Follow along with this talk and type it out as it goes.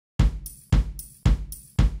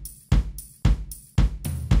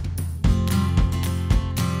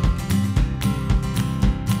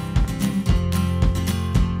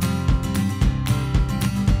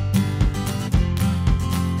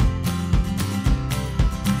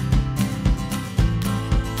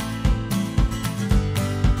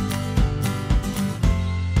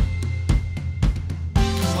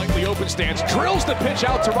stance, drills the pitch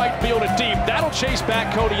out to right field and deep. That'll chase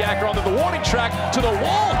back Kodiak onto the warning track to the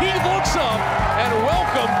wall. He looks up, and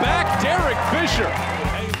welcome back Derek Fisher.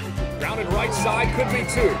 Grounded right side, could be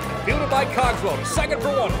two. Fielded by Cogswell, second for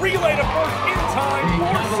one. Relay to first in time,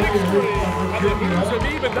 4-6-3. And the Heroes have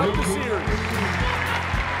evened up the series.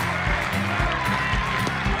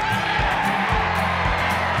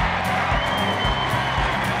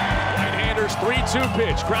 3-2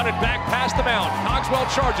 pitch, grounded back past the mound. Cogswell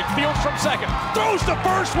charging, fields from second, throws to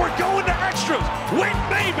first, we're going to extras. Wait,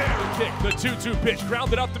 Mayberry kick, the 2-2 pitch,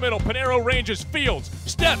 grounded up the middle. Pinero ranges, fields,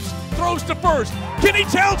 steps, throws to first. Kenny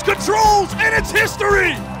Towns controls, and it's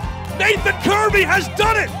history! Nathan Kirby has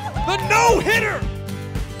done it! The no-hitter!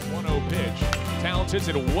 1-0 pitch. Towns hits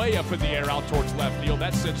it way up in the air out towards left field.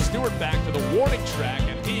 That sends Stewart back to the warning track,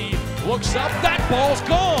 and he looks up. That ball's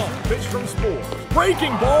gone! Pitch from Spoor. Breaking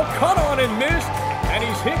ball, cut on and missed, and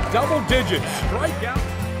he's hit double digits. Strikeout.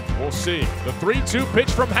 We'll see. The 3-2 pitch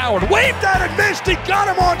from Howard. Waved at and missed. He got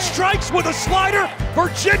him on strikes with a slider.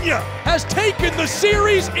 Virginia has taken the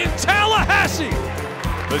series in Tallahassee.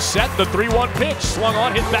 The set, the 3-1 pitch, swung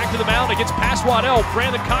on, hit back to the mound, it gets past Waddell.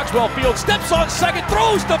 Brandon Cogswell field, steps on second,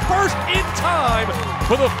 throws to first in time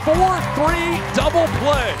for the 4-3 double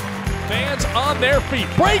play. Fans on their feet.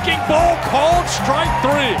 Breaking ball called strike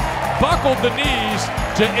three. Buckled the knees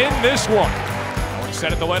to end this one.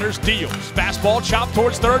 Set at the letters, deals. Fastball chopped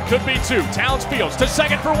towards third, could be two. Towns fields to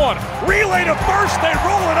second for one. Relay to first, they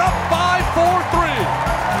roll it up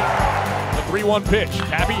 5-4-3. 3-1 pitch.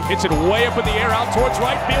 Pappy hits it way up in the air out towards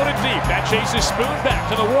right field and deep. That chases Spoon back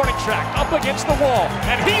to the warning track, up against the wall.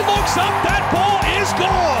 And he looks up, that ball is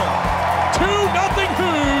gone. 2-0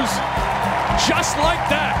 Hoos, just like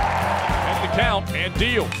that. And the count, and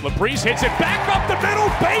deals. Laprise hits it back up the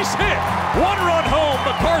middle, base hit. 1 run home,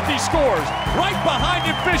 McCarthy scores. Right behind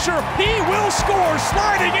him, Fisher, he will score,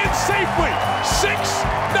 sliding in safely.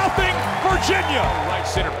 6-0 Virginia. Right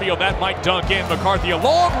center field, that might dunk in. McCarthy, a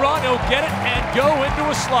long run, he'll get it and go into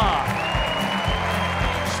a slide.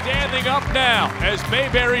 Standing up now as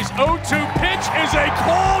Mayberry's 0-2 pitch is a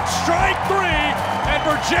called strike three, and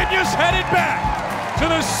Virginia's headed back to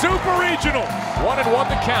the Super Regional. 1-1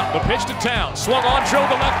 the count. The pitch to Towns. Swung on, drilled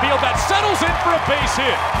to left field. That settles in for a base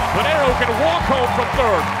hit. Pinero can walk home from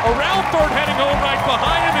third. Around third, heading home right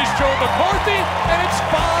behind him is Joe McCarthy, and it's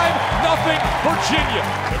 5-0 Virginia.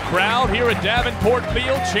 The crowd here at Davenport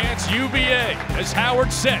Field chants UVA as Howard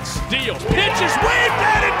sets, deals. Pitch is waved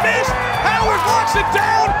at and missed. Howard locks it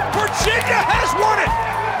down. Virginia has won it.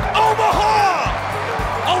 Omaha,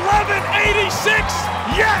 1186.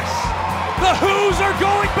 Yes, the Hoos are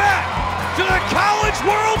going back to the College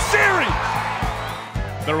World Series.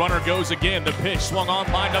 The runner goes again. The pitch swung on,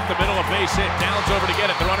 lined up the middle, a base hit. Downs over to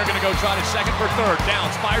get it. The runner going to go try to second for third.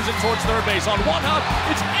 Downs fires it towards third base on one hop.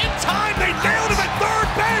 It's in time. They nailed him at third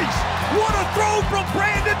base. What a throw from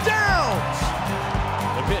Brandon Downs.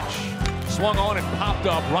 The pitch swung on and popped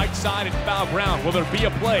up right side and foul ground. Will there be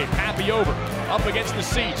a play? Pappy over, up against the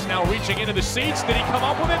seats. Now reaching into the seats. Did he come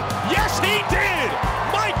up with it? Yes, he did.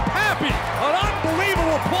 Mike Pappy, an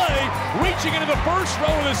unbelievable play, reaching into the first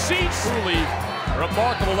row of the seats. Truly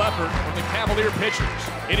remarkable effort from the Cavalier pitchers.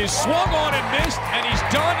 It is swung on and missed, and he's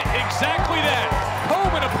done exactly that.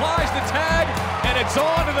 Coleman applies the tag, and it's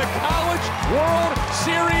on to the College World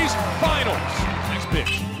Series Finals. Next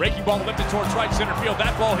pitch, breaking ball lifted towards right center field.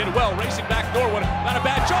 That ball hit well, racing back Norwood. Not a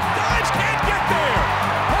bad jump, dives, can't get there.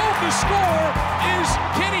 Home to score is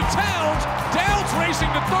Kenny Towns. Downs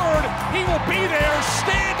racing to third. He will be there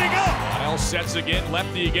standing up. Waddell sets again,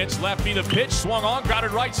 lefty against lefty. The pitch swung on,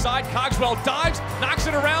 grounded right side. Cogswell dives, knocks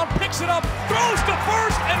it around, picks it up, throws to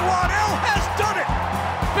first, and Waddell has done it.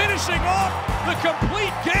 Finishing off the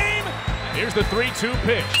complete game. Here's the 3-2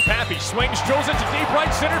 pitch. Pappy swings, drills it to deep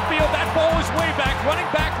right center field. That ball is way back, running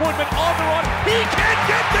back Woodman on the run. He can't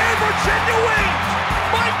get there. Virginia wins.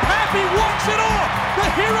 Mike Pappy walks it off. The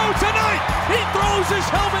hero tonight. He throws his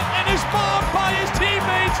helmet and is bombed by his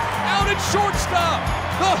teammates out at shortstop.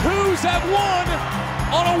 The Hoos have won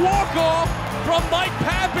on a walk-off from Mike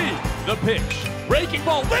Pappy. The pitch. Breaking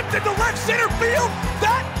ball lifted to left center field.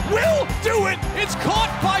 That will do it. It's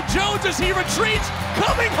caught by Jones as he retreats.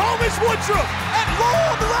 Coming home is Woodruff. At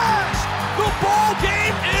long last, the ball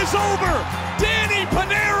game is over. Danny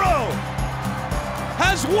Pinero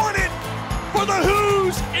has won it for the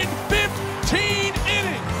Hoos in 15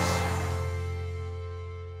 innings.